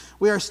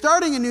We are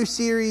starting a new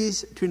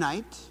series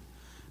tonight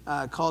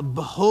called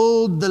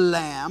Behold the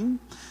Lamb.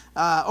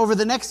 Over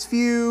the next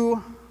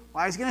few,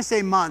 I was going to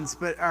say months,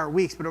 or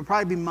weeks, but it'll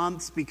probably be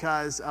months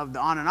because of the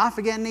on and off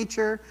again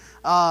nature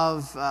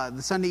of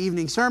the Sunday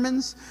evening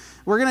sermons.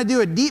 We're going to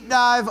do a deep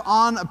dive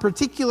on a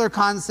particular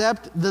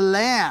concept, the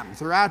Lamb,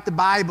 throughout the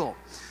Bible.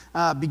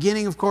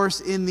 Beginning, of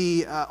course, in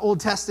the Old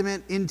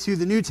Testament into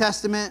the New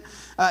Testament.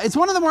 It's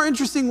one of the more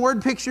interesting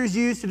word pictures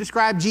used to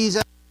describe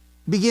Jesus.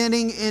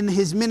 Beginning in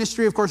his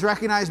ministry, of course,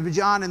 recognized by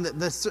John, and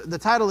the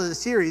title of the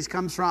series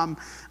comes from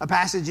a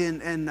passage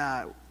in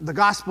the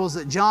Gospels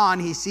that John,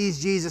 he sees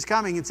Jesus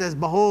coming and says,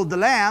 "Behold the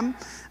Lamb."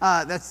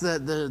 That's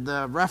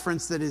the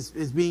reference that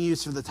is being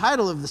used for the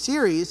title of the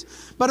series.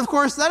 But of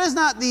course, that is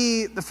not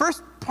the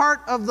first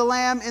part of the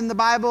Lamb in the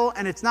Bible,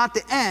 and it's not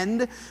the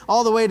end,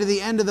 all the way to the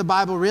end of the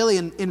Bible. Really,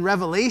 in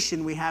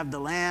Revelation, we have the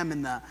Lamb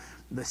and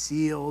the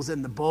seals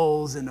and the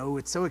bowls, and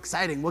it's so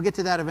exciting. We'll get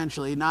to that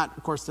eventually, not,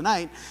 of course,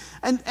 tonight.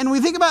 And we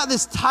think about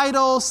this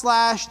title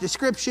 /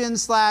 description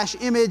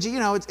 / image,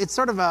 it's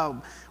sort of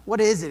a,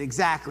 what is it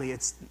exactly?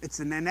 It's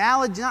an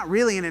analogy, not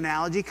really an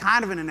analogy,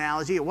 kind of an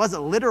analogy. It was a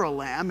literal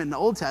lamb in the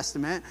Old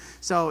Testament.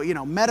 So,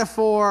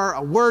 metaphor,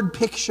 a word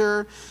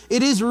picture.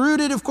 It is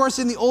rooted, of course,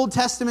 in the Old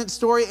Testament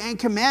story and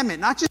commandment.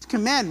 Not just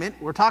commandment.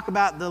 We'll talk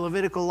about the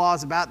Levitical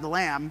laws about the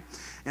lamb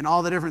and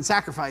all the different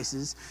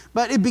sacrifices.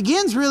 But it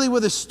begins really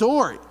with a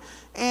story.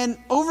 And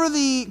over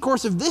the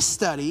course of this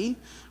study,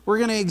 we're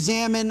going to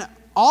examine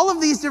all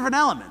of these different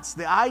elements,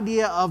 the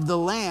idea of the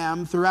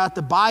lamb throughout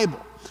the Bible.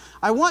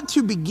 I want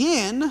to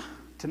begin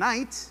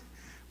tonight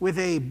with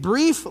a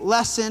brief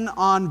lesson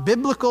on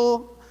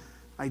biblical.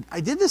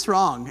 I did this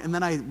wrong, and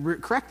then I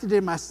corrected it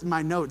in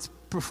my notes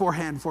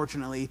beforehand,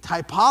 fortunately.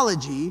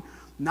 Typology,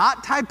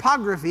 not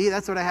typography.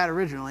 That's what I had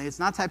originally. It's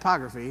not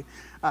typography.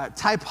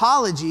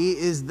 Typology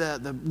is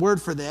the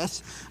word for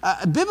this.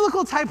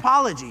 Biblical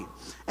typology.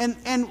 And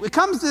it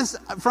comes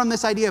from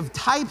this idea of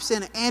types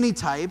and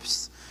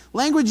antitypes,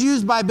 language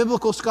used by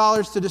biblical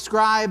scholars to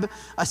describe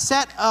a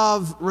set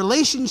of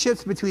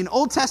relationships between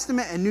Old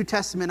Testament and New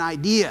Testament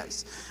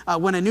ideas.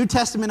 When a New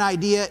Testament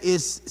idea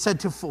is said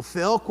to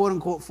fulfill, quote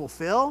unquote,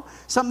 fulfill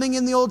something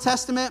in the Old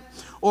Testament,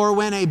 or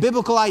when a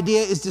biblical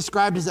idea is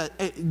described as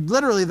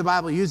literally the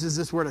Bible uses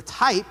this word, a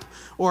type,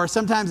 or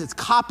sometimes it's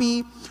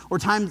copy, or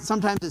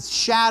sometimes it's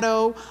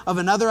shadow of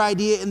another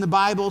idea in the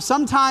Bible.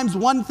 Sometimes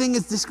one thing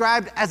is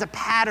described as a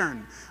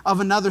pattern of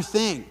another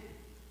thing.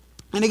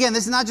 And again,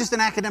 this is not just an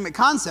academic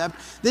concept.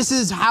 This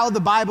is how the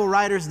Bible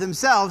writers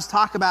themselves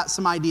talk about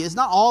some ideas,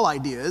 not all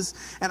ideas.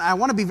 And I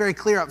want to be very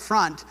clear up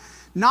front.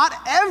 Not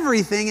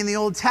everything in the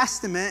Old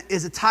Testament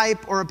is a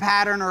type or a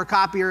pattern or a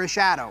copy or a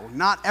shadow.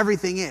 Not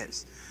everything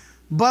is.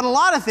 But a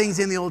lot of things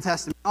in the Old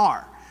Testament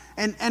are.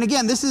 And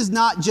again, this is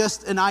not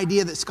just an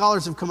idea that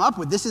scholars have come up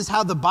with. This is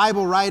how the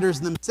Bible writers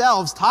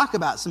themselves talk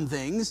about some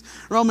things.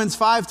 Romans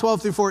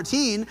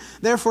 5:12-14,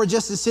 therefore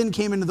just as sin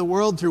came into the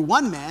world through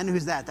one man,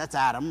 who's that? That's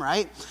Adam,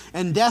 right?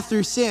 And death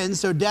through sin,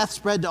 so death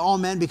spread to all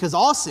men because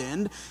all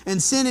sinned.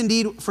 And sin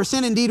indeed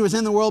was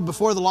in the world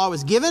before the law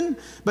was given,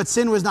 but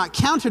sin was not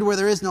counted where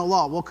there is no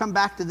law. We'll come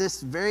back to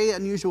this very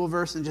unusual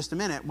verse in just a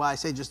minute. Well, I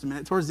say just a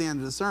minute, towards the end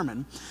of the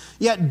sermon.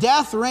 Yet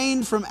death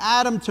reigned from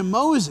Adam to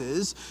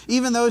Moses,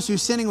 even those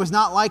whose sinning was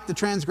not like the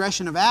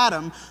transgression of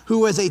Adam, who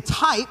was a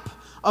type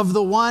of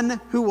the one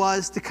who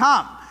was to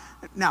come.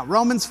 Now,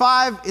 Romans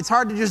 5, it's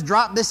hard to just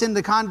drop this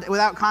into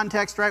without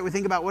context, right? We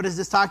think about, what is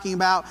this talking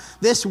about?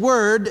 This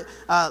word,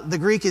 the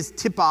Greek is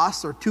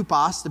typos or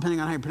tupos, depending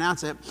on how you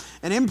pronounce it.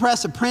 An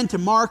impress, a print, a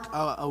mark,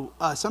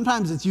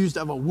 sometimes it's used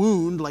of a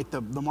wound, like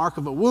the mark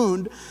of a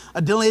wound,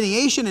 a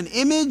delineation, an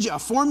image, a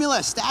formula,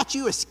 a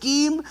statue, a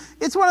scheme.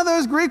 It's one of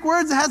those Greek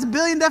words that has a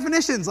billion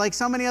definitions, like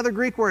so many other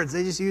Greek words.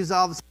 They just use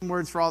all the same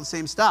words for all the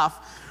same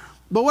stuff.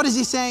 But what is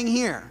he saying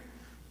here?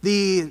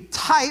 The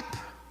type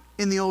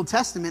in the Old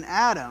Testament,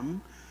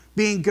 Adam,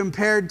 being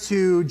compared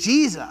to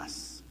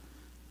Jesus.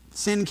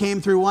 Sin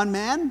came through one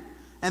man,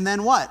 and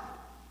then what?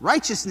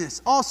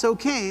 Righteousness also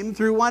came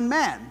through one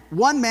man.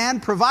 One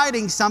man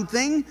providing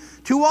something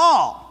to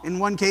all. In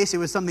one case, it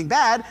was something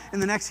bad. In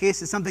the next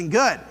case, it's something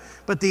good.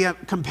 But the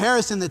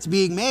comparison that's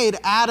being made,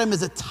 Adam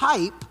is a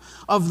type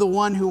of the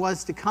one who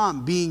was to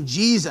come, being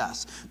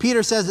Jesus.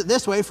 Peter says it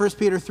this way, 1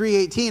 Peter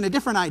 3:18, a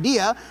different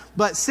idea,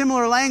 but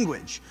similar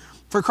language.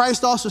 For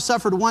Christ also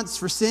suffered once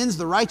for sins,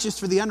 the righteous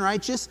for the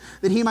unrighteous,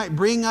 that he might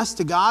bring us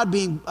to God,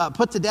 being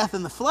put to death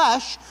in the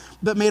flesh,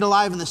 but made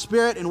alive in the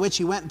spirit, in which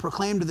he went and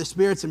proclaimed to the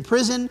spirits in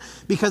prison,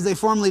 because they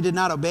formerly did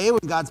not obey,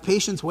 when God's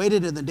patience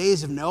waited in the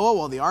days of Noah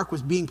while the ark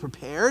was being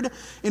prepared,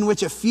 in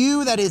which a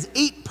few, that is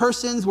 8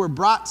 persons, were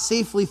brought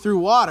safely through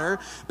water,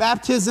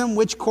 baptism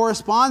which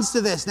corresponds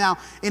to this. Now,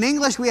 in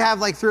English, we have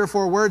like 3 or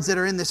 4 words that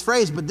are in this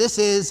phrase, but this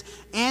is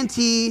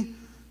antitupos,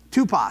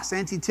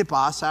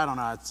 I don't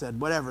know how it said,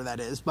 whatever that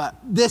is, but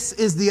this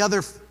is the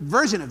other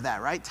version of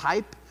that, right?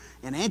 Type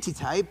and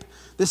antitype.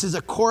 This is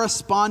a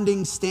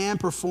corresponding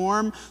stamp or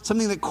form,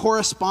 something that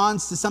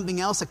corresponds to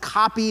something else, a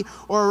copy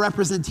or a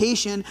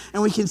representation.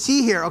 And we can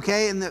see here,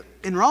 okay,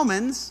 in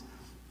Romans,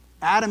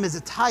 Adam is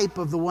a type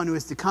of the one who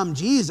is to come,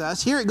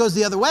 Jesus. Here it goes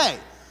the other way.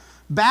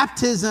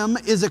 Baptism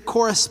is a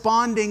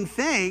corresponding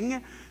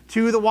thing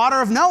to the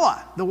water of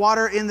Noah, the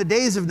water in the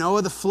days of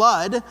Noah, the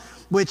flood,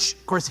 which,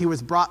 of course, he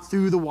was brought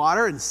through the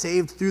water and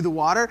saved through the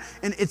water.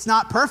 And it's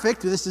not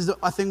perfect. This is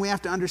a thing we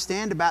have to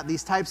understand about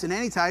these types and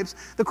antitypes.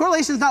 The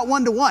correlation is not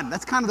one-to-one.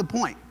 That's kind of the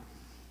point.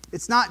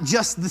 It's not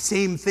just the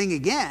same thing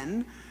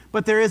again,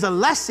 but there is a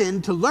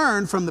lesson to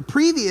learn from the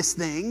previous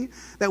thing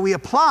that we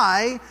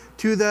apply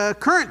to the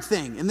current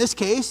thing. In this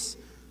case,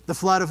 the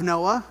flood of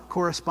Noah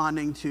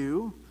corresponding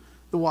to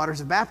the waters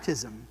of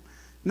baptism.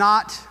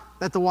 Not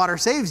that the water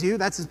saves you.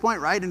 That's his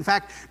point, right? In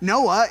fact,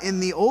 Noah in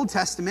the Old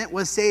Testament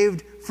was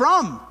saved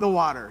from the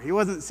water. He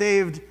wasn't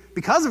saved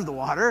because of the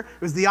water.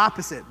 It was the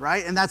opposite,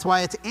 right? And that's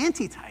why it's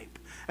antitype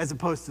as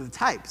opposed to the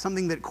type,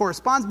 something that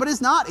corresponds but is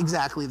not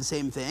exactly the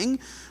same thing.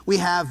 We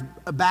have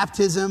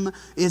baptism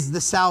is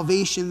the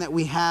salvation that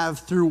we have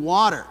through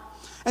water.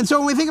 And so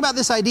when we think about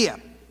this idea,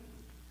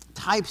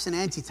 types and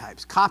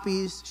antitypes,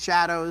 copies,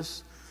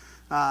 shadows,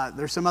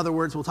 there's some other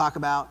words we'll talk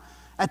about.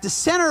 At the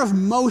center of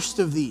most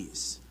of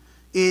these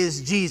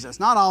is Jesus.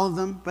 Not all of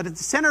them, but at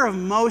the center of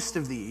most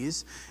of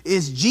these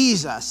is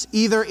Jesus,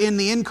 either in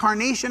the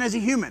incarnation as a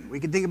human. We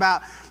can think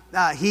about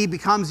he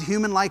becomes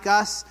human like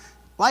us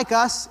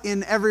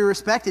in every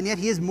respect, and yet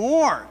he is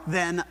more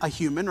than a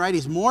human, right?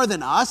 He's more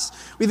than us.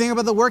 We think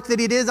about the work that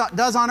he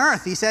does on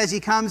earth. He says he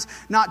comes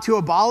not to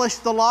abolish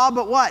the law,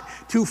 but what?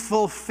 To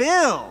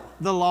fulfill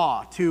the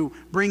law, to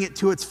bring it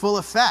to its full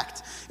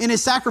effect. In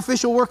his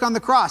sacrificial work on the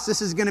cross,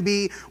 this is going to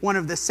be one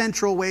of the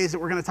central ways that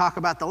we're going to talk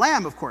about the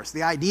Lamb, of course.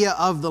 The idea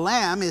of the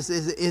Lamb is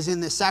in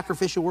this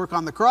sacrificial work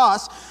on the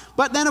cross.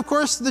 But then, of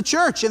course, the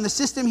church and the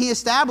system he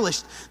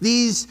established,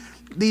 these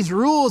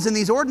rules and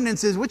these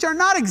ordinances, which are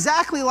not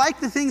exactly like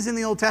the things in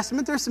the Old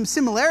Testament. There's some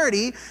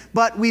similarity,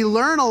 but we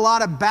learn a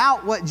lot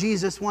about what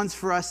Jesus wants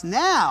for us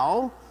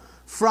now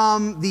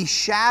from the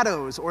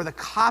shadows or the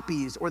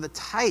copies or the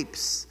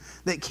types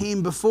that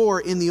came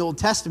before in the Old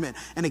Testament.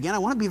 And again, I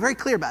want to be very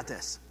clear about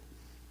this.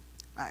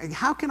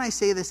 How can I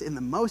say this in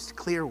the most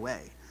clear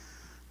way?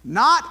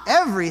 Not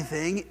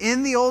everything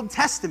in the Old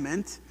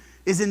Testament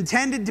is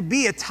intended to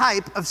be a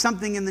type of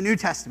something in the New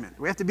Testament.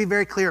 We have to be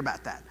very clear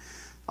about that.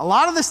 A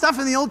lot of the stuff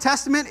in the Old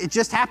Testament, it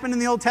just happened in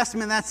the Old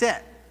Testament, that's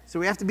it. So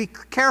we have to be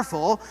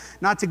careful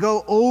not to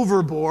go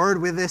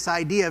overboard with this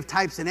idea of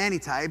types and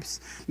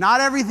antitypes.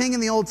 Not everything in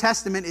the Old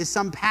Testament is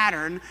some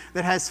pattern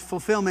that has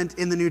fulfillment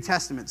in the New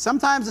Testament.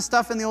 Sometimes the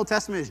stuff in the Old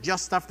Testament is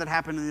just stuff that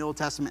happened in the Old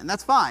Testament, and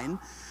that's fine.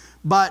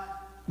 But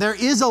there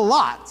is a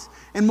lot.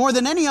 And more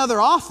than any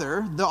other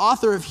author, the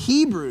author of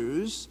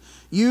Hebrews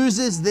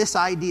uses this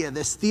idea,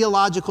 this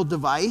theological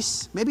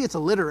device, maybe it's a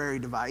literary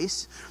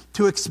device,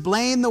 to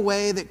explain the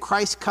way that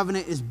Christ's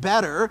covenant is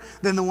better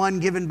than the one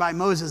given by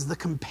Moses. The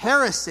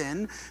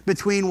comparison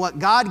between what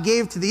God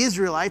gave to the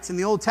Israelites in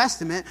the Old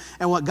Testament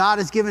and what God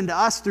has given to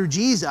us through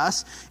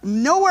Jesus.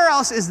 Nowhere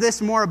else is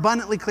this more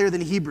abundantly clear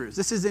than Hebrews.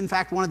 This is, in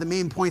fact, one of the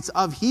main points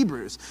of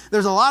Hebrews.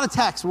 There's a lot of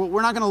text.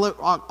 We're not going to look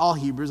all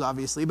Hebrews,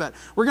 obviously, but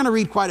we're going to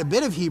read quite a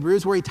bit of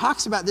Hebrews where he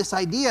talks about this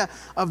idea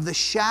of the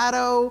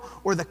shadow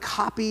or the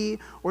copy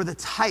or the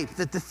type,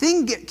 that the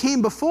thing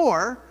came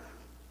before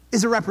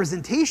is a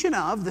representation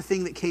of the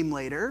thing that came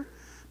later,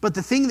 but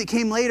the thing that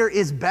came later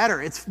is better.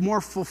 It's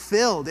more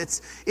fulfilled. It's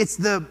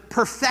the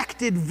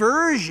perfected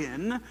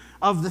version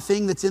of the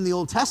thing that's in the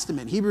Old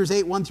Testament. Hebrews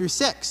 8, 1 through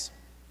 6.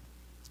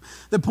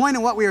 The point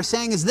of what we are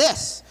saying is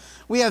this.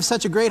 We have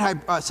such a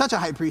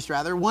high priest,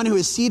 one who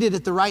is seated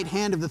at the right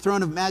hand of the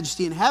throne of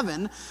majesty in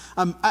heaven.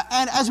 And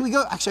as we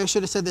go, actually I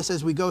should have said this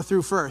as we go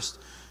through first.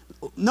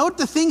 Note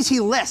the things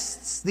he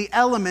lists, the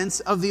elements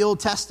of the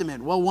Old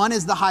Testament. Well, one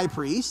is the high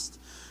priest,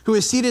 who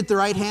is seated at the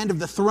right hand of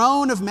the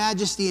throne of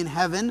majesty in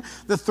heaven.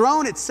 The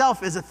throne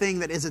itself is a thing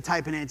that is a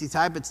type and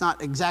antitype. It's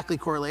not exactly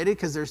correlated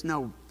because there's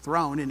no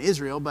throne in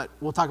Israel, but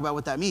we'll talk about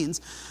what that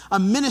means. A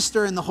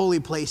minister in the holy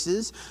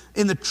places.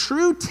 In the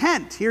true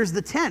tent, here's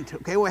the tent.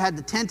 Okay, we had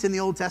the tent in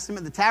the Old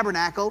Testament, the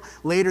tabernacle,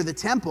 later the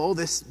temple,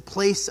 this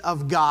place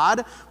of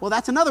God. Well,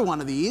 that's another one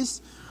of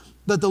these.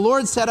 That the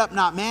Lord set up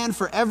not man,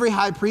 for every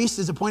high priest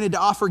is appointed to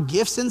offer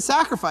gifts and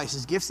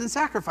sacrifices. Gifts and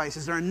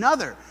sacrifices are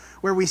another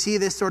where we see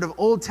this sort of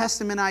Old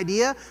Testament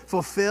idea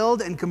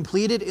fulfilled and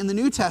completed in the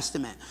New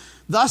Testament.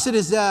 Thus, it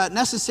is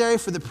necessary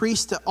for the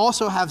priest to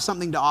also have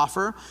something to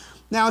offer.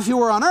 Now, if he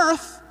were on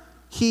earth,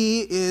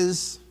 he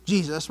is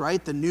Jesus,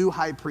 right? The new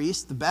high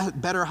priest, the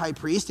better high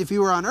priest. If he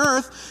were on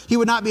earth, he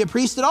would not be a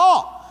priest at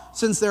all,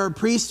 since there are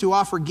priests who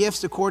offer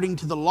gifts according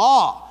to the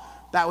law.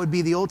 That would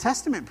be the Old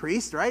Testament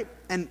priest, right?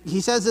 And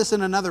he says this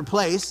in another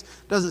place.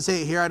 Doesn't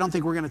say it here. I don't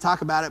think we're going to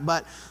talk about it.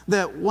 But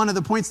one of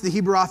the points the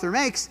Hebrew author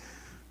makes,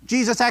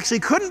 Jesus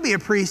actually couldn't be a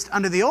priest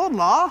under the old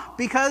law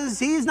because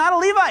he's not a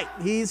Levite.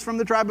 He's from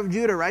the tribe of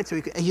Judah, right?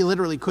 So he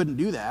literally couldn't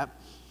do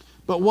that.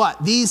 But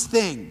what? These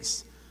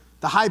things,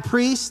 the high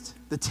priest,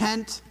 the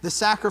tent, the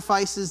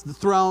sacrifices, the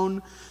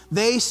throne,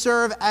 they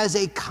serve as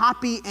a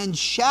copy and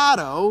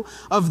shadow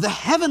of the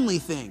heavenly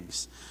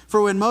things.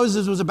 For when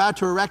Moses was about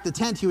to erect the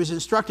tent, he was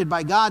instructed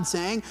by God,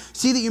 saying,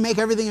 see that you make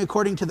everything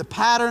according to the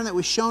pattern that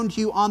was shown to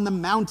you on the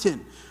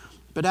mountain.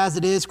 But as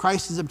it is,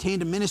 Christ has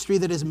obtained a ministry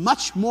that is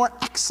much more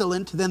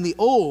excellent than the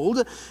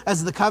old,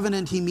 as the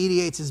covenant he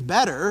mediates is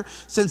better,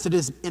 since it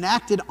is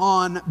enacted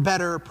on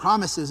better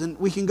promises. And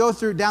we can go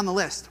through down the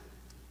list.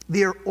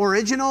 The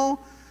original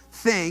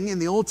thing in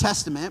the Old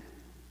Testament,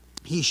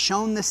 he's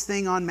shown this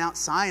thing on Mount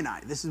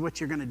Sinai. This is what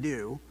you're going to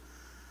do.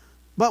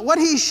 But what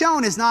he's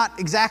shown is not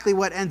exactly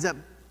what ends up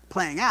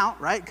playing out,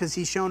 right? Because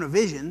he's shown a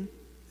vision,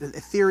 an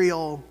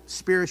ethereal,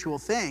 spiritual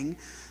thing,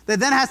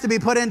 that then has to be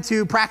put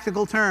into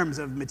practical terms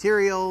of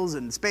materials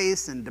and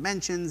space and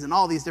dimensions and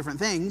all these different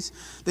things,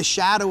 the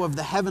shadow of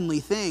the heavenly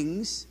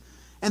things.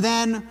 And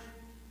then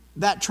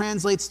that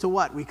translates to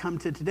what we come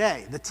to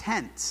today, the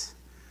tent.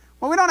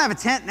 Well, we don't have a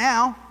tent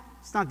now.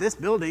 It's not this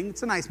building.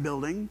 It's a nice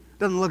building.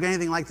 Doesn't look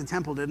anything like the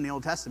temple did in the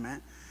Old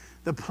Testament.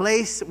 The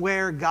place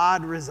where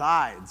God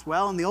resides.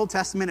 Well, in the Old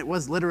Testament, it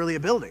was literally a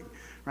building.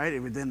 Right?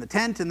 It was in the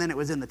tent, and then it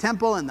was in the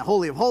temple and the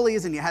Holy of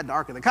Holies, and you had the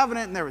Ark of the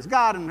Covenant, and there was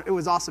God, and it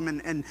was awesome,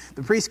 and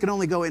the priest could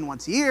only go in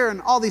once a year,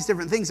 and all these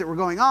different things that were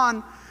going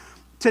on.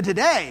 To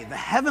today, the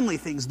heavenly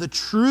things, the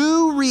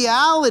true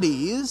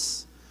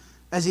realities,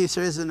 as he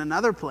says in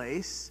another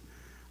place,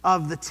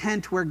 of the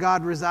tent where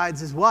God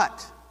resides is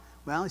what?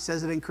 Well, he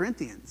says it in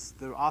Corinthians.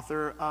 The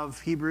author of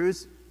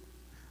Hebrews,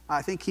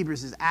 I think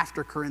Hebrews is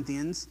after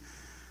Corinthians,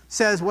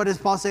 says, what does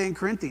Paul say in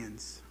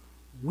Corinthians?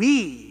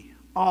 We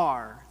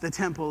are the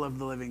temple of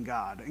the living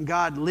God, and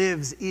God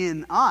lives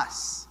in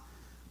us.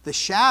 The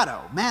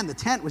shadow. Man, the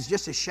tent was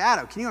just a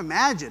shadow. Can you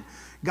imagine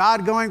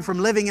God going from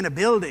living in a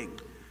building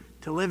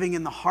to living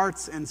in the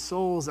hearts and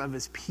souls of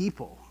his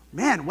people?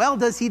 Man, well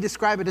does he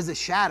describe it as a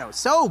shadow.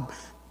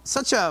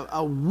 Such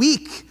a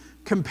weak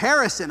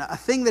comparison, a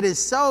thing that is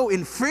so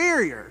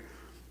inferior.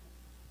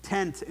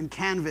 Tent and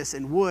canvas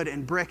and wood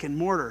and brick and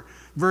mortar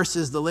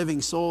versus the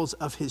living souls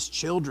of his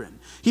children.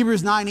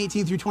 Hebrews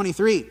 9:18 through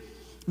 23.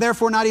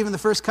 Therefore, not even the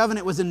first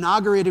covenant was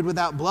inaugurated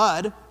without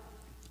blood.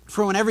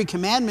 For when every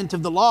commandment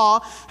of the law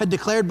had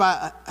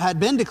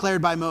been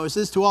declared by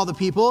Moses to all the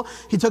people,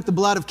 he took the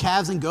blood of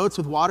calves and goats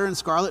with water and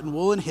scarlet and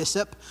wool and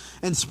hyssop,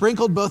 and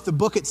sprinkled both the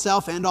book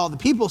itself and all the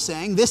people,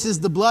 saying, this is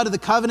the blood of the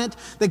covenant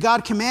that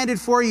God commanded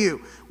for you.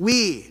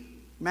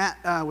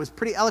 Matt was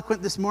pretty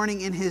eloquent this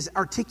morning in his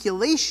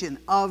articulation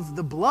of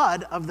the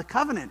blood of the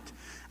covenant.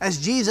 As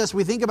Jesus,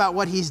 we think about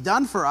what he's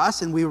done for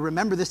us, and we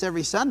remember this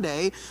every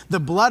Sunday. The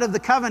blood of the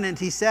covenant,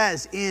 he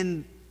says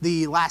in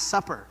the Last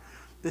Supper.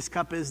 This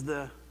cup is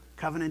the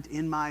covenant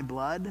in my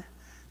blood.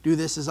 Do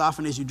this as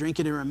often as you drink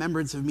it in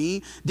remembrance of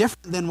me.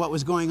 Different than what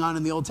was going on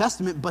in the Old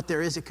Testament, but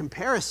there is a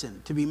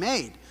comparison to be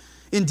made.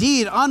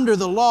 Indeed, under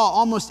the law,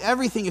 almost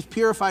everything is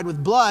purified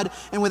with blood,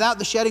 and without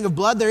the shedding of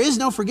blood, there is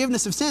no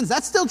forgiveness of sins.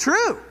 That's still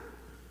true.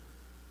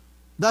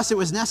 Thus, it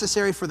was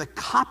necessary for the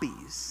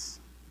copies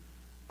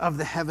of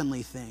the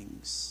heavenly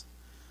things.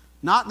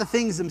 Not the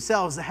things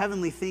themselves, the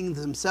heavenly things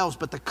themselves,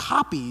 but the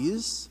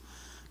copies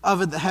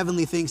of the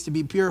heavenly things to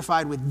be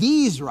purified with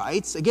these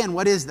rites. Again,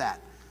 what is that?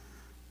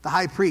 The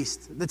high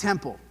priest, the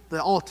temple,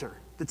 the altar,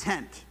 the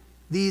tent,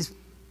 these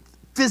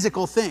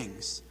physical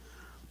things.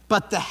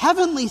 But the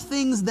heavenly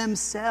things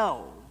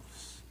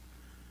themselves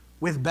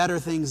with better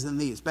things than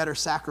these, better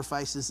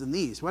sacrifices than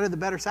these. What are the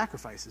better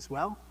sacrifices?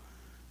 Well,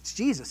 it's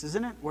Jesus,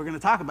 isn't it? We're going to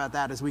talk about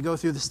that as we go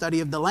through the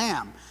study of the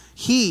Lamb.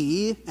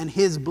 He and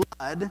his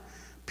blood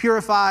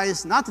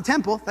purifies not the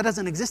temple, that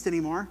doesn't exist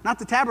anymore, not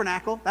the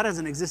tabernacle, that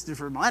hasn't existed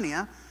for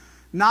millennia,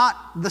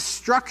 not the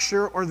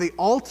structure or the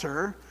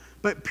altar,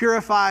 but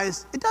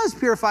it does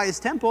purify his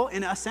temple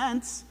in a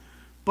sense,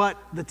 but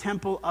the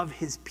temple of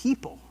his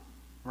people,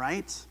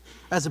 right?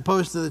 As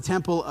opposed to the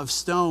temple of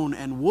stone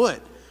and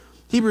wood.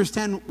 Hebrews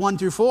 10:1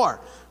 through 4.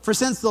 For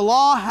since the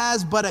law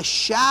has but a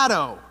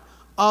shadow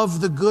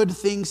of the good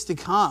things to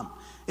come,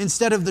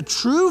 instead of the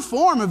true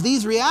form of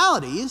these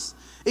realities,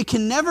 it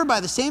can never, by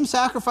the same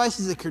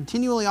sacrifices that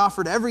continually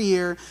offered every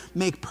year,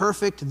 make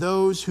perfect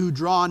those who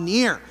draw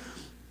near.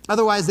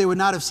 Otherwise, they would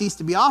not have ceased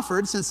to be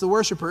offered, since the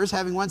worshipers,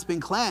 having once been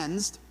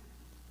cleansed,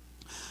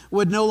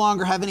 would no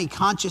longer have any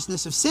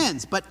consciousness of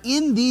sins. But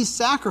in these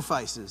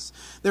sacrifices,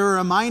 there are a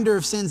reminder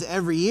of sins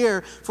every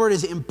year, for it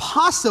is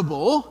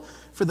impossible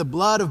for the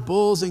blood of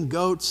bulls and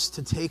goats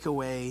to take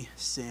away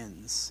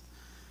sins.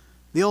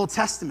 The Old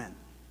Testament,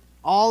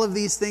 all of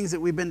these things that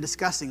we've been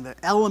discussing, the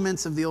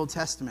elements of the Old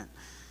Testament,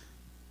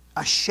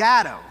 a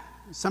shadow.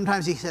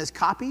 Sometimes he says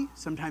copy,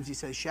 sometimes he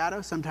says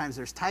shadow, sometimes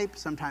there's type,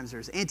 sometimes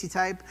there's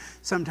antitype,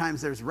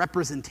 sometimes there's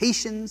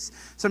representations,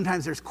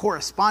 sometimes there's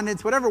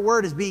correspondence. Whatever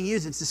word is being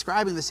used, it's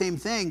describing the same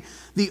thing.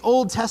 The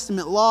Old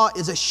Testament law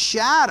is a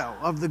shadow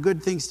of the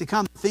good things to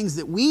come, things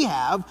that we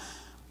have.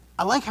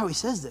 I like how he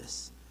says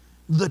this.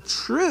 The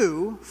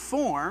true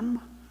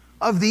form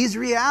of these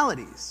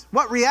realities.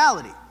 What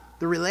reality?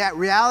 The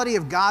reality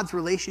of God's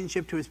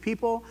relationship to his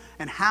people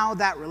and how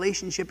that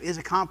relationship is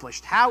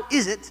accomplished. How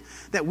is it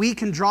that we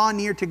can draw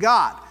near to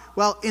God?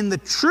 Well, in the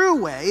true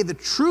way, the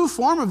true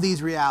form of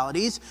these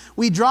realities,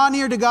 we draw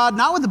near to God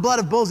not with the blood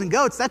of bulls and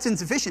goats. That's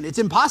insufficient. It's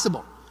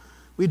impossible.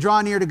 We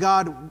draw near to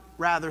God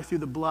rather through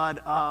the blood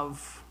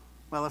of,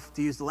 well, if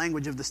to use the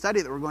language of the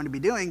study that we're going to be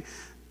doing,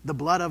 the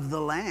blood of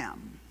the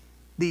Lamb,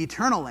 the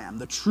eternal Lamb,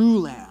 the true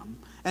Lamb,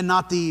 and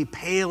not the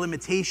pale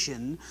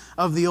imitation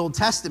of the Old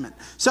Testament.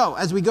 So,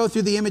 as we go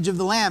through the image of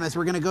the Lamb, as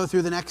we're going to go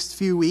through the next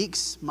few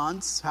weeks,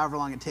 months, however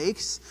long it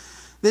takes,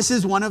 this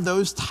is one of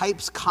those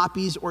types,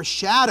 copies, or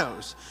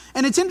shadows.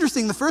 And it's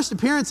interesting, the first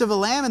appearance of a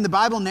lamb in the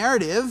Bible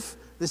narrative,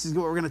 this is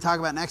what we're going to talk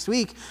about next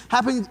week,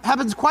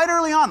 happens quite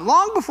early on,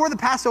 long before the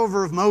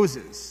Passover of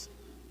Moses.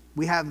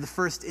 We have the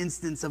first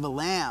instance of a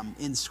lamb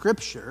in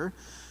Scripture.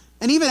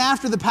 And even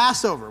after the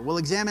Passover, we'll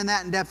examine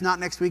that in depth, not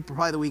next week, but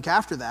probably the week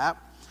after that.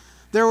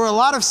 There were a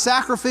lot of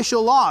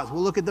sacrificial laws.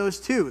 We'll look at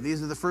those too.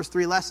 These are the first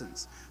 3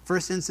 lessons.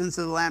 First instance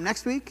of the lamb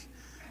next week,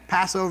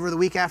 Passover the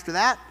week after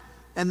that,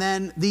 and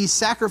then these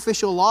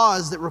sacrificial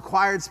laws that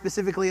required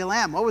specifically a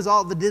lamb.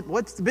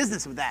 What's the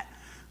business with that?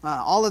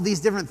 All of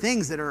these different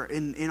things that are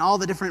in all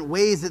the different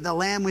ways that the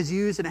lamb was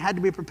used and it had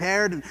to be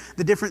prepared, and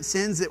the different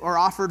sins that were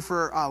offered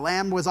for,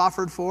 lamb was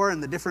offered for,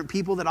 and the different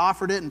people that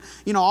offered it, and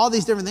all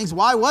these different things.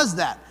 Why was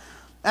that?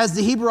 As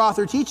the Hebrew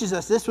author teaches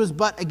us, this was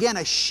but, again,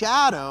 a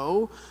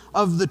shadow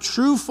of the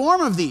true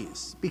form of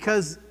these.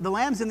 Because the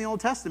lambs in the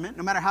Old Testament,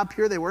 no matter how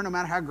pure they were, no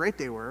matter how great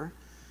they were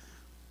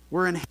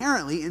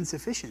inherently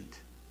insufficient,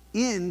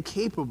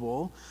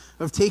 incapable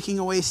of taking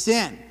away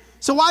sin.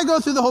 So why go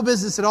through the whole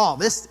business at all?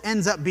 This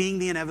ends up being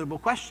the inevitable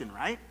question,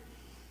 right?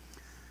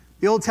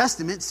 The Old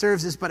Testament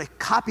serves as but a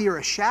copy or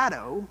a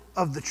shadow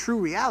of the true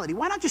reality.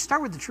 Why not just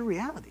start with the true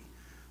reality?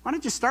 Why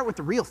not just start with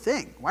the real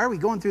thing? Why are we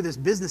going through this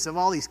business of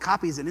all these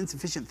copies and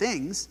insufficient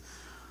things?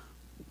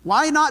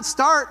 Why not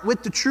start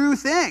with the true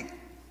thing?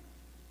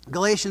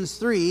 Galatians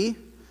 3,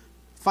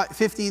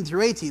 15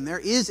 through 18. There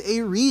is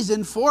a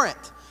reason for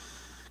it.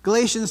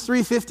 Galatians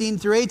 3, 15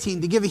 through 18.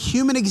 To give a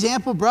human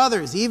example,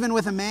 brothers, even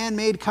with a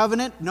man-made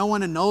covenant, no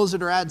one annuls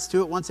it or adds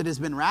to it once it has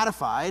been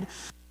ratified.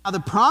 Now the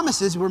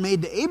promises were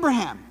made to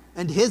Abraham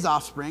and his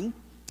offspring.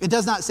 It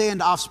does not say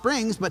unto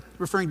offsprings, but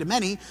referring to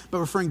many, but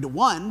referring to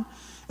one,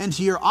 and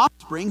to your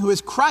offspring, who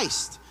is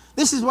Christ.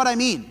 This is what I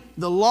mean.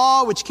 The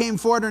law, which came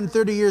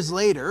 430 years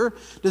later,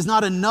 does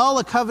not annul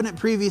a covenant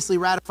previously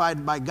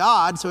ratified by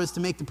God so as to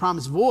make the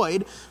promise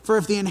void. For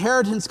if the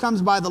inheritance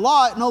comes by the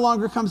law, it no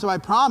longer comes by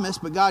promise,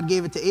 but God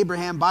gave it to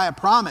Abraham by a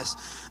promise.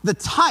 The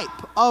type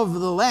of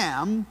the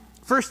Lamb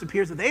first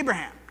appears with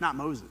Abraham, not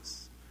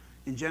Moses.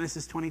 In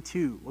Genesis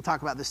 22, we'll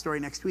talk about this story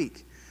next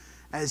week,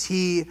 as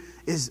he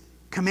is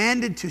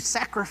commanded to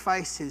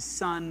sacrifice his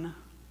son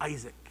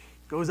Isaac.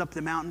 Goes up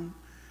the mountain,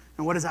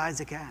 and what does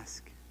Isaac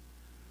ask?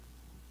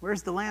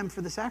 Where's the lamb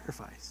for the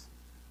sacrifice?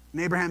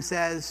 And Abraham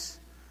says,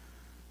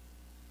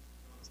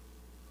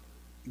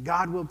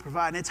 God will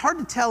provide. And it's hard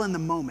to tell in the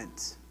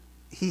moment.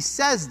 He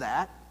says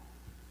that.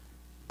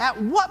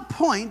 At what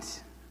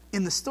point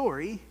in the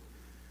story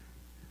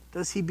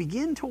does he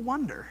begin to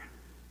wonder?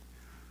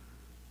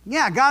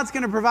 Yeah, God's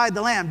going to provide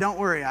the lamb. Don't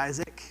worry,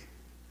 Isaac.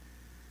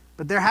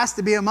 But there has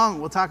to be a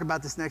moment, we'll talk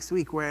about this next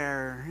week,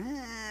 where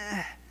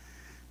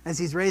as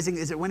he's raising,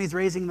 is it when he's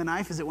raising the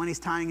knife? Is it when he's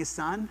tying his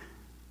son?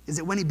 Is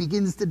it when he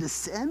begins to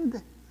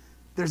descend?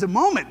 There's a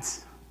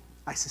moment,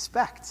 I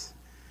suspect,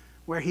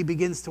 where he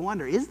begins to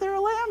wonder, is there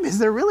a lamb? Is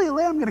there really a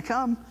lamb going to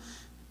come?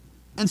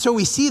 And so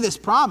we see this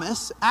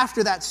promise.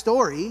 After that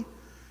story,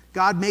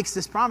 God makes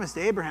this promise to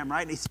Abraham,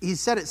 right? And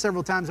he's said it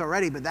several times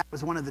already, but that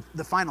was one of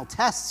the final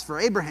tests for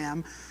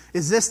Abraham.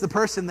 Is this the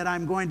person that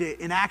I'm going to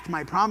enact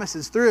my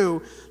promises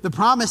through? The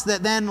promise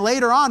that then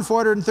later on,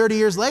 430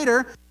 years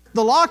later,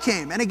 the law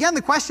came. And again,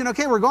 the question,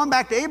 okay, we're going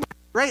back to Abraham.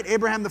 Great,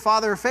 Abraham, the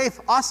father of faith.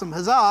 Awesome,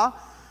 huzzah.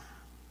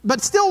 But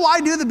still,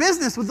 why do the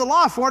business with the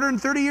law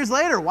 430 years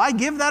later? Why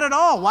give that at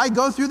all? Why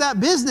go through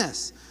that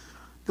business?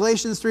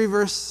 Galatians 3,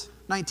 verse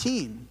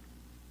 19.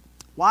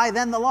 Why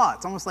then the law?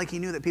 It's almost like he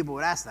knew that people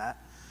would ask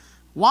that.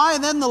 Why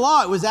then the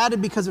law? It was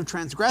added because of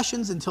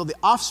transgressions until the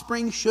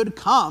offspring should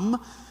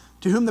come,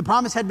 to whom the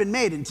promise had been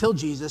made, until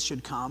Jesus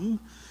should come.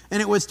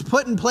 And it was to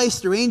put in place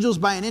through angels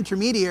by an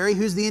intermediary.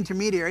 Who's the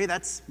intermediary?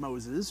 That's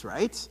Moses,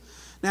 right?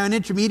 Now, an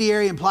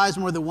intermediary implies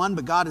more than one,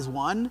 but God is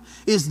one.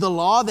 Is the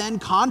law then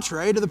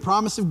contrary to the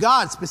promise of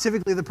God,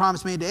 specifically the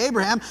promise made to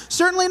Abraham?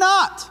 Certainly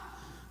not.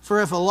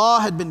 For if a law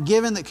had been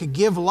given that could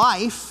give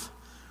life,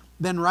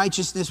 then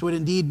righteousness would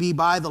indeed be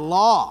by the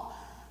law.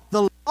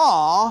 The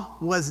law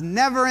was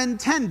never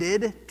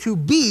intended to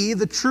be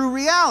the true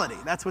reality.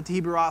 That's what the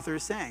Hebrew author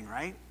is saying,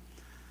 right?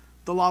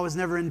 The law was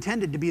never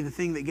intended to be the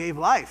thing that gave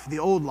life. The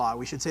old law,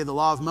 we should say the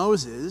law of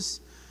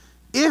Moses.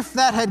 If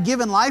that had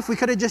given life, we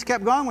could have just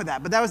kept going with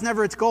that. But that was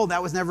never its goal.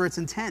 That was never its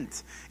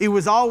intent. It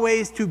was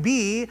always to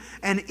be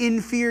an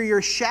inferior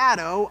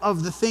shadow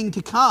of the thing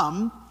to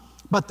come.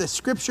 But the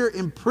Scripture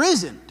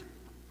imprisoned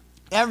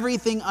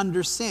everything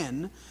under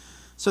sin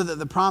so that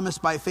the promise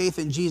by faith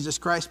in Jesus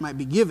Christ might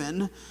be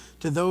given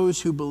to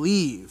those who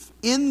believe.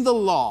 In the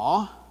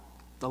law,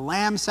 the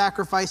lamb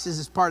sacrifices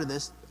is part of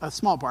this, a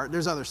small part.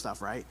 There's other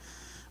stuff, right?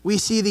 We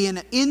see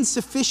the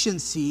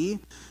insufficiency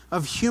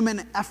of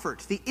human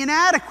effort, the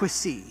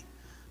inadequacy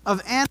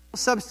of animal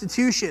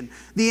substitution.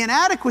 The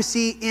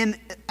inadequacy, in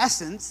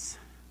essence,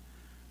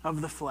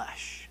 of the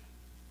flesh,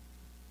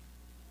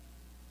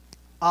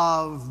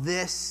 of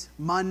this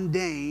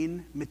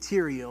mundane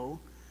material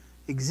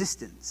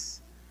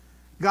existence.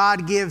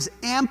 God gives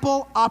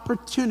ample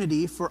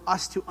opportunity for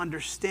us to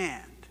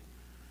understand.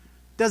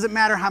 Doesn't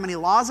matter how many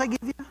laws I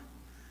give you.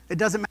 It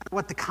doesn't matter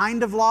what the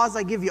kind of laws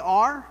I give you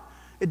are.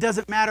 It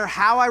doesn't matter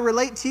how I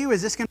relate to you.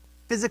 Is this going to be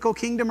a physical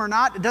kingdom or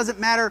not? It doesn't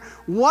matter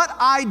what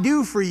I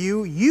do for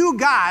you. You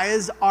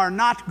guys are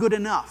not good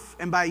enough.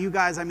 And by you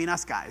guys, I mean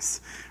us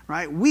guys,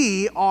 right?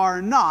 We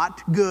are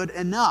not good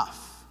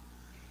enough.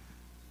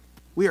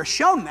 We are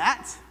shown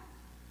that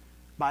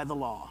by the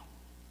law,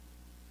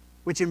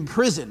 which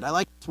imprisoned, I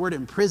like this word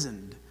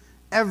imprisoned,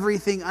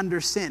 everything under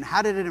sin.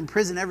 How did it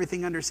imprison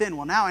everything under sin?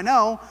 Well, now I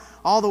know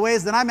all the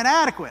ways that I'm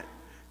inadequate.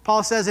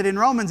 Paul says it in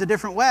Romans a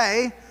different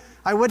way.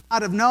 I would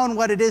not have known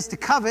what it is to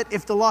covet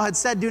if the law had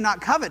said, do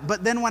not covet.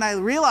 But then when I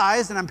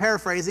realized, and I'm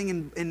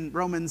paraphrasing in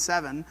Romans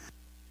 7,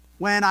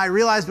 when I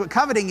realized what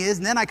coveting is,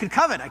 and then I could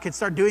covet. I could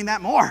start doing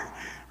that more,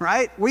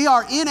 right? We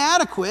are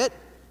inadequate,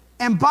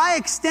 and by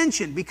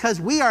extension,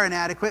 because we are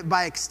inadequate,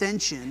 by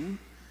extension,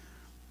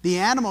 the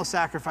animal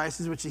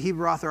sacrifices, which the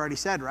Hebrew author already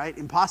said, right?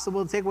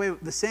 Impossible to take away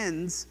the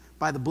sins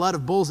by the blood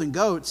of bulls and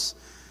goats.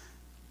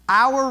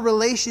 Our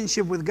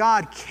relationship with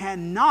God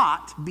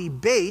cannot be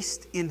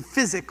based in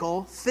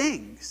physical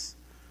things.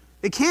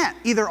 It can't.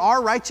 Either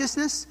our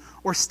righteousness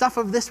or stuff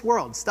of this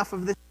world, stuff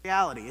of this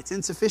reality. It's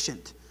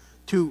insufficient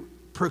to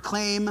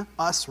proclaim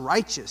us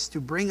righteous, to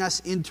bring us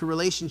into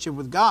relationship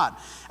with God.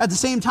 At the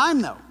same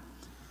time, though,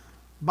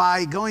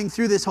 by going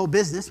through this whole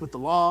business with the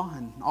law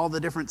and all the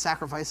different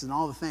sacrifices and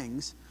all the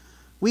things,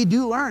 we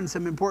do learn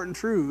some important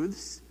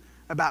truths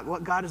about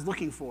what God is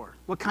looking for.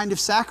 What kind of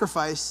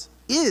sacrifice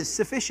is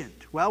sufficient?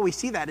 Well, we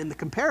see that in the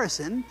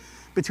comparison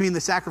between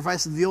the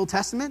sacrifice of the Old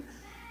Testament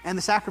and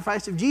the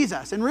sacrifice of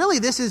Jesus. And really,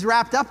 this is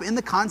wrapped up in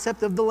the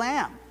concept of the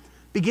Lamb.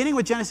 Beginning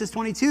with Genesis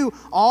 22,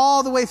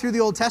 all the way through the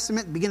Old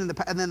Testament,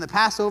 and then the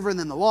Passover, and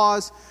then the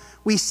laws,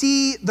 we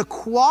see the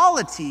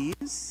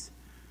qualities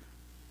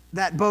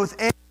that both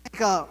A,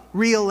 make a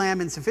real lamb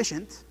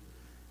insufficient,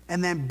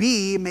 and then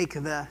B, make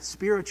the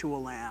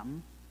spiritual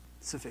lamb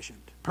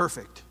sufficient,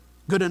 perfect,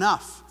 good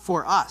enough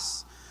for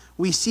us.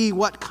 We see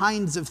what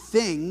kinds of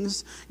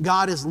things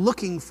God is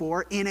looking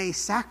for in a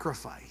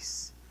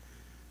sacrifice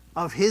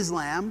of his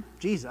lamb,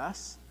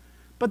 Jesus,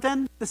 but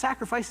then the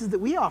sacrifices that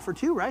we offer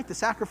too, right? The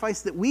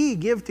sacrifice that we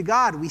give to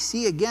God, we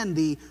see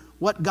again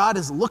what God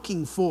is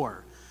looking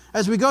for.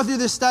 As we go through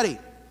this study,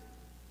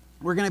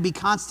 we're going to be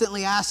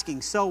constantly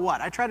asking, so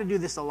what? I try to do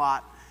this a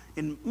lot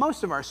in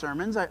most of our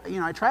sermons.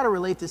 I try to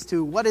relate this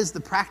to what is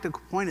the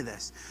practical point of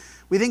this.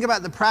 We think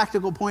about the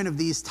practical point of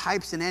these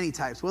types and any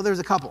types. Well, there's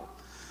a couple.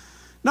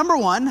 Number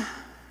one,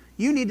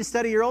 you need to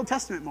study your Old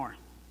Testament more.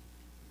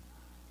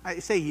 I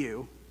say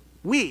you.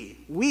 We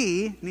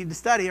need to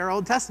study our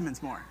Old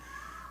Testaments more.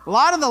 A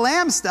lot of the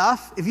Lamb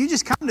stuff, if you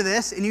just come to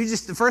this and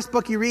the first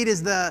book you read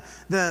is the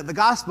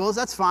Gospels,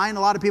 that's fine.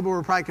 A lot of people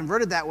were probably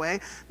converted that way.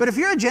 But if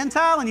you're a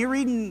Gentile and you're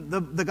reading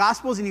the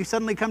Gospels and you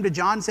suddenly come to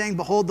John saying,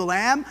 behold the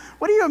Lamb,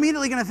 what are you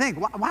immediately going to think?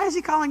 Why is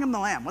he calling him the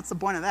Lamb? What's the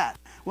point of that?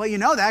 Well, you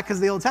know that because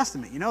of the Old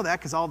Testament. You know that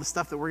because all the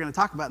stuff that we're going to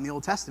talk about in the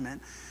Old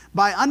Testament.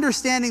 By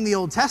understanding the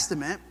Old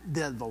Testament,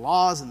 the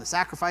laws and the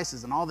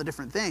sacrifices and all the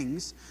different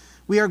things,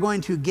 we are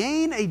going to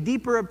gain a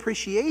deeper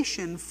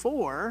appreciation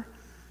for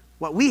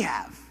what we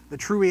have, the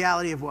true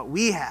reality of what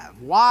we have.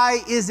 Why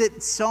is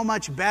it so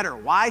much better?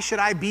 Why should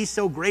I be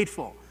so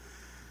grateful?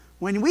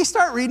 When we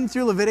start reading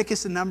through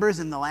Leviticus and Numbers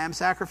and the lamb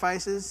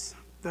sacrifices,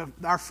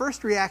 our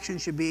first reaction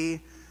should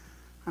be,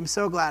 I'm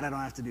so glad I don't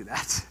have to do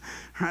that.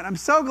 Right? I'm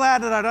so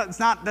glad that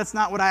that's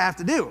not what I have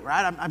to do.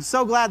 Right? I'm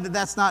so glad that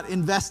that's not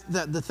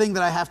the thing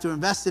that I have to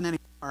invest in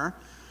anymore.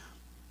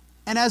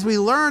 And as we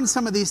learn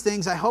some of these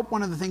things, I hope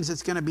one of the things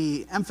that's going to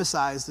be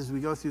emphasized as we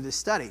go through this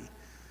study,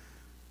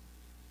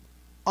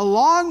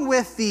 along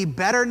with the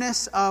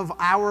betterness of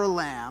our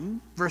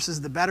lamb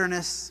versus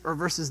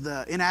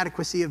the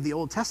inadequacy of the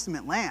Old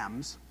Testament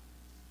lambs,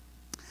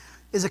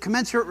 is a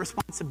commensurate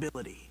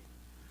responsibility.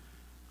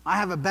 I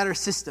have a better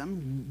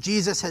system.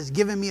 Jesus has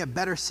given me a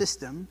better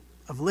system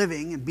of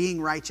living and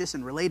being righteous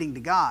and relating to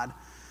God.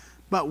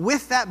 But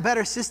with that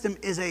better system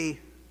is a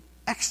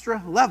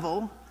extra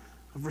level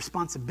of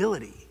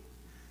responsibility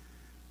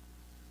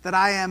that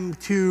I am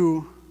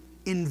to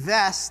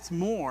invest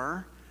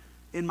more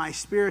in my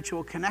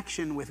spiritual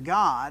connection with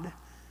God,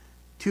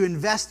 to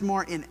invest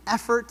more in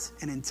effort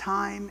and in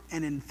time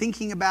and in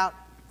thinking about,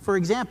 for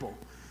example,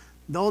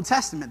 the Old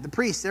Testament, the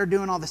priests, they're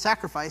doing all the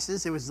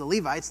sacrifices. It was the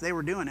Levites, they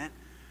were doing it.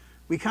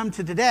 We come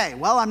to today.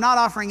 Well, I'm not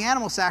offering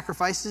animal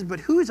sacrifices, but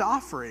who's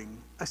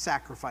offering a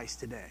sacrifice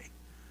today?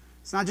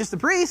 It's not just the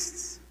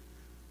priests.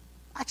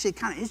 Actually, it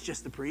kind of is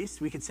just the priests.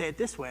 We could say it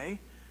this way.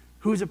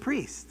 Who's a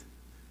priest?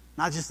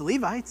 Not just the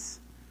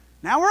Levites.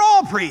 Now we're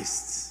all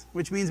priests,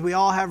 which means we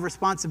all have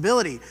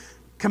responsibility.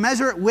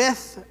 Commensurate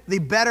with the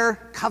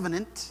better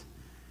covenant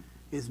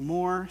is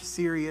more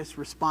serious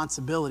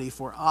responsibility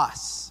for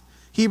us.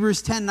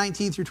 Hebrews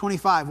 10:19 through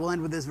 25. We'll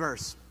end with this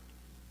verse.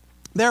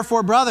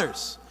 Therefore,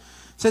 brothers,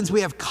 since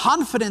we have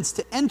confidence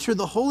to enter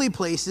the holy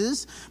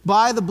places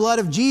by the blood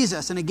of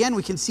Jesus. And again,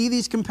 we can see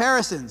these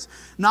comparisons.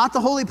 Not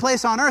the holy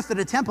place on earth at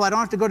a temple. I don't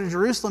have to go to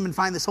Jerusalem and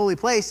find this holy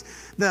place,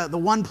 the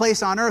one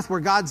place on earth where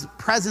God's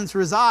presence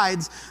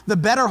resides. The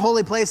better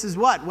holy place is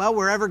what? Well,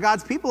 wherever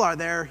God's people are,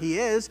 there he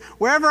is.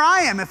 Wherever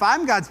I am, if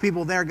I'm God's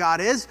people, there God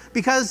is,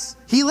 because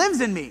he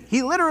lives in me.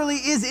 He literally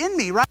is in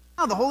me right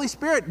now, the Holy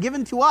Spirit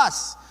given to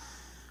us.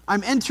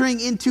 I'm entering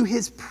into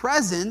his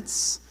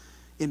presence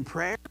in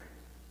prayer,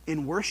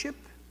 in worship,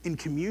 in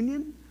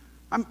communion.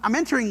 I'm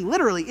entering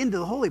literally into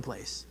the holy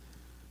place.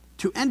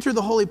 To enter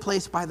the holy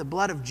place by the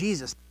blood of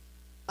Jesus,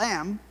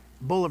 lamb,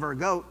 bull of our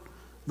goat,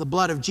 the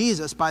blood of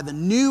Jesus, by the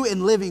new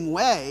and living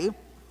way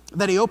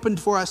that he opened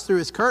for us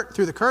through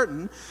the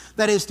curtain,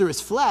 that is through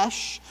his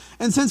flesh.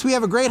 And since we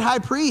have a great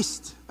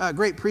priest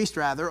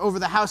over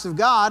the house of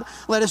God,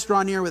 let us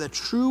draw near with a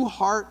true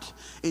heart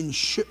in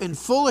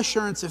full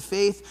assurance of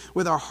faith,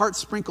 with our hearts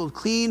sprinkled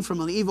clean from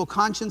an evil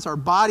conscience, our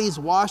bodies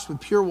washed with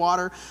pure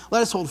water.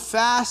 Let us hold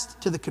fast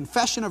to the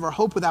confession of our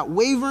hope without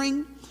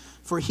wavering,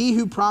 for he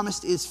who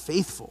promised is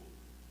faithful.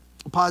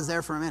 I'll pause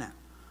there for a minute.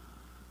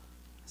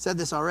 I said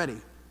this already.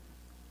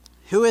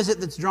 Who is it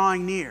that's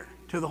drawing near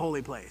to the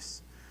holy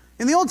place?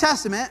 In the Old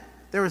Testament,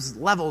 there was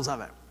levels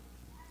of it.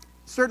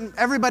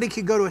 Everybody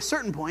could go to a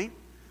certain point,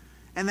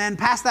 and then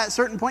past that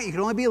certain point, you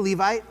could only be a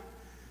Levite.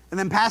 And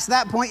then past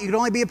that point, you could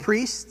only be a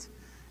priest.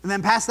 And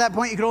then past that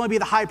point, you could only be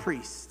the high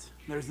priest.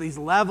 There's these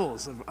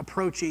levels of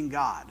approaching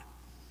God.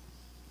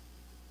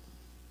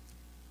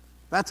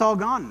 That's all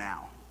gone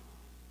now.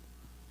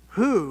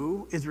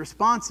 Who is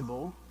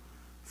responsible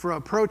for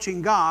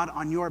approaching God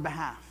on your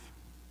behalf?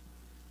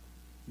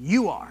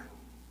 You are.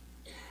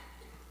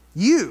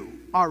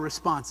 You are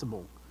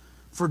responsible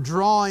for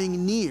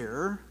drawing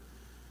near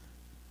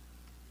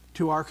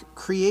to our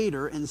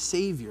Creator and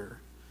Savior.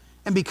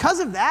 And because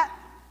of that,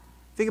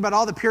 think about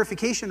all the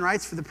purification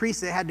rites for the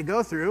priests they had to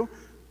go through.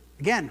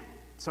 Again,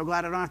 so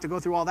glad I don't have to go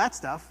through all that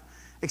stuff,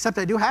 except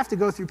I do have to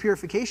go through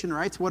purification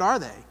rites. What are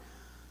they?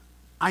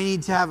 I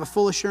need to have a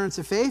full assurance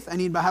of faith. I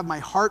need to have my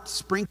heart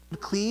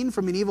sprinkled clean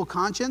from an evil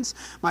conscience.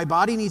 My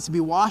body needs to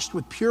be washed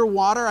with pure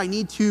water. I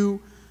need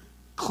to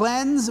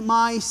cleanse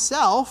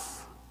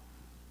myself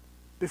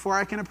before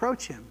I can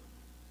approach him.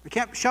 I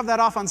can't shove that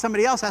off on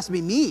somebody else. It has to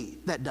be me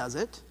that does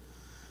it.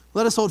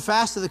 Let us hold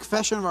fast to the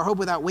confession of our hope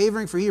without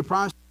wavering, for he who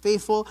promised is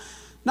faithful.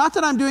 Not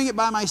that I'm doing it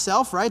by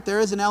myself, right? There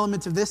is an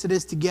element of this. It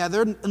is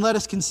together. And let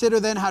us consider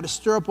then how to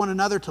stir up one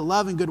another to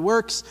love and good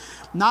works,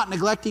 not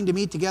neglecting to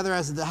meet together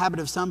as is the habit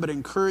of some, but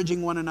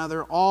encouraging one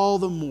another all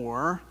the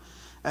more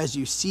as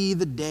you see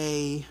the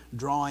day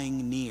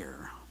drawing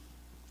near.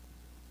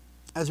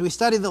 As we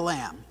study the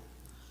Lamb,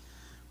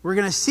 we're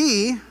going to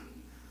see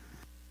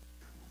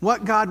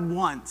what God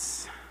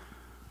wants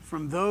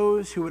from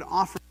those who would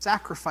offer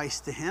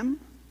sacrifice to him,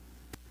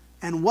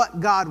 and what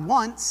God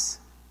wants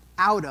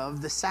out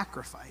of the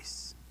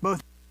sacrifice.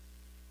 Both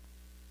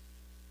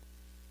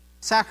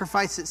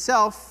sacrifice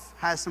itself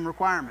has some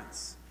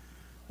requirements.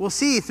 We'll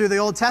see through the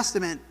Old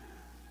Testament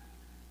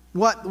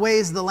what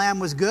ways the lamb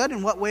was good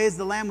and what ways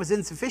the lamb was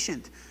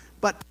insufficient.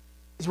 But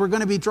we're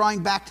going to be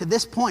drawing back to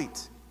this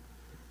point.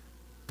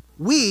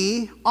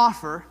 We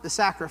offer the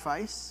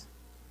sacrifice,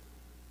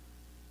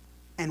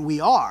 and we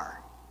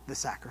are the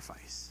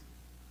sacrifice.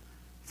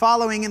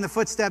 Following in the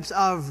footsteps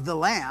of the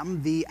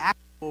Lamb, the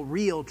actual,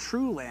 real,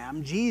 true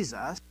Lamb,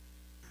 Jesus,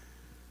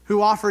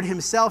 who offered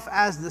himself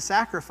as the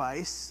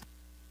sacrifice,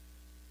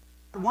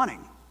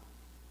 wanting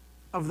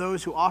of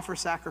those who offer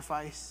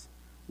sacrifice.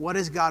 What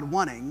is God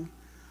wanting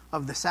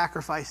of the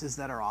sacrifices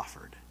that are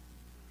offered?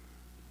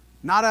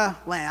 Not a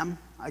lamb.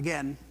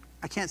 Again,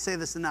 I can't say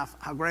this enough,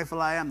 how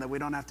grateful I am that we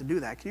don't have to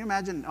do that. Can you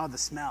imagine? Oh, the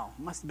smell.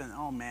 It must have been,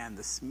 oh man,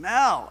 the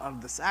smell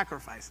of the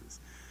sacrifices.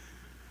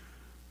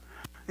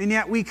 And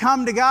yet we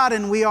come to God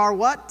and we are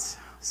what?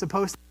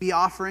 Supposed to be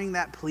offering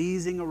that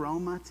pleasing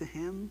aroma to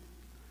him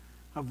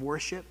of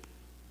worship.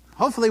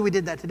 Hopefully we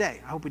did that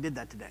today. I hope we did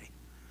that today.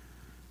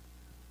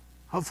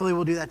 Hopefully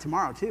we'll do that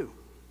tomorrow too.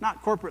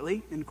 Not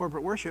corporately in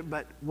corporate worship,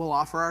 but we'll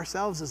offer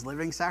ourselves as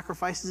living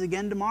sacrifices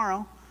again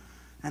tomorrow,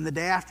 and the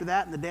day after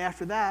that, and the day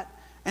after that.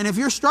 And if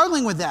you're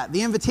struggling with that,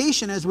 the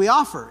invitation as we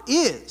offer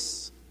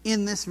is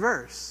in this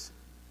verse.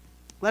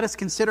 Let us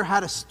consider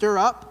how to stir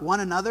up one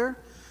another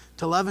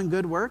to love and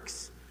good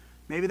works.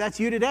 Maybe that's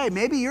you today.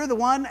 Maybe you're the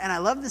one, and I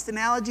love this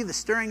analogy, the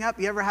stirring up.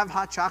 You ever have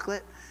hot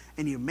chocolate,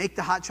 and you make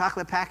the hot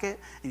chocolate packet,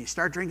 and you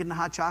start drinking the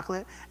hot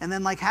chocolate, and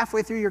then like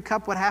halfway through your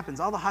cup, what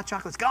happens? All the hot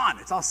chocolate's gone.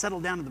 It's all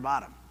settled down to the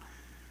bottom.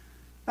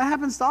 That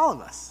happens to all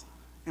of us.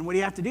 And what do?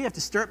 You have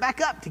to stir it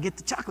back up to get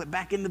the chocolate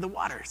back into the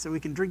water so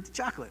we can drink the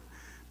chocolate.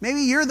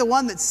 Maybe you're the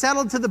one that's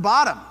settled to the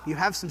bottom. You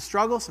have some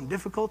struggle, some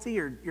difficulty.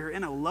 You're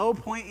in a low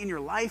point in your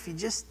life. You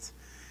just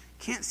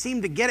can't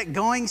seem to get it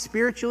going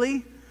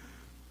spiritually.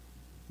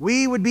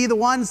 We would be the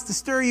ones to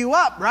stir you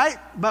up, right?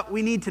 But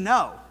we need to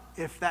know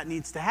if that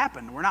needs to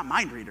happen. We're not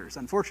mind readers,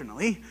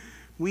 unfortunately.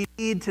 We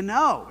need to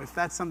know if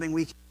that's something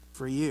we can do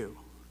for you.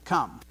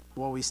 Come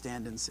while we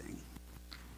stand and sing.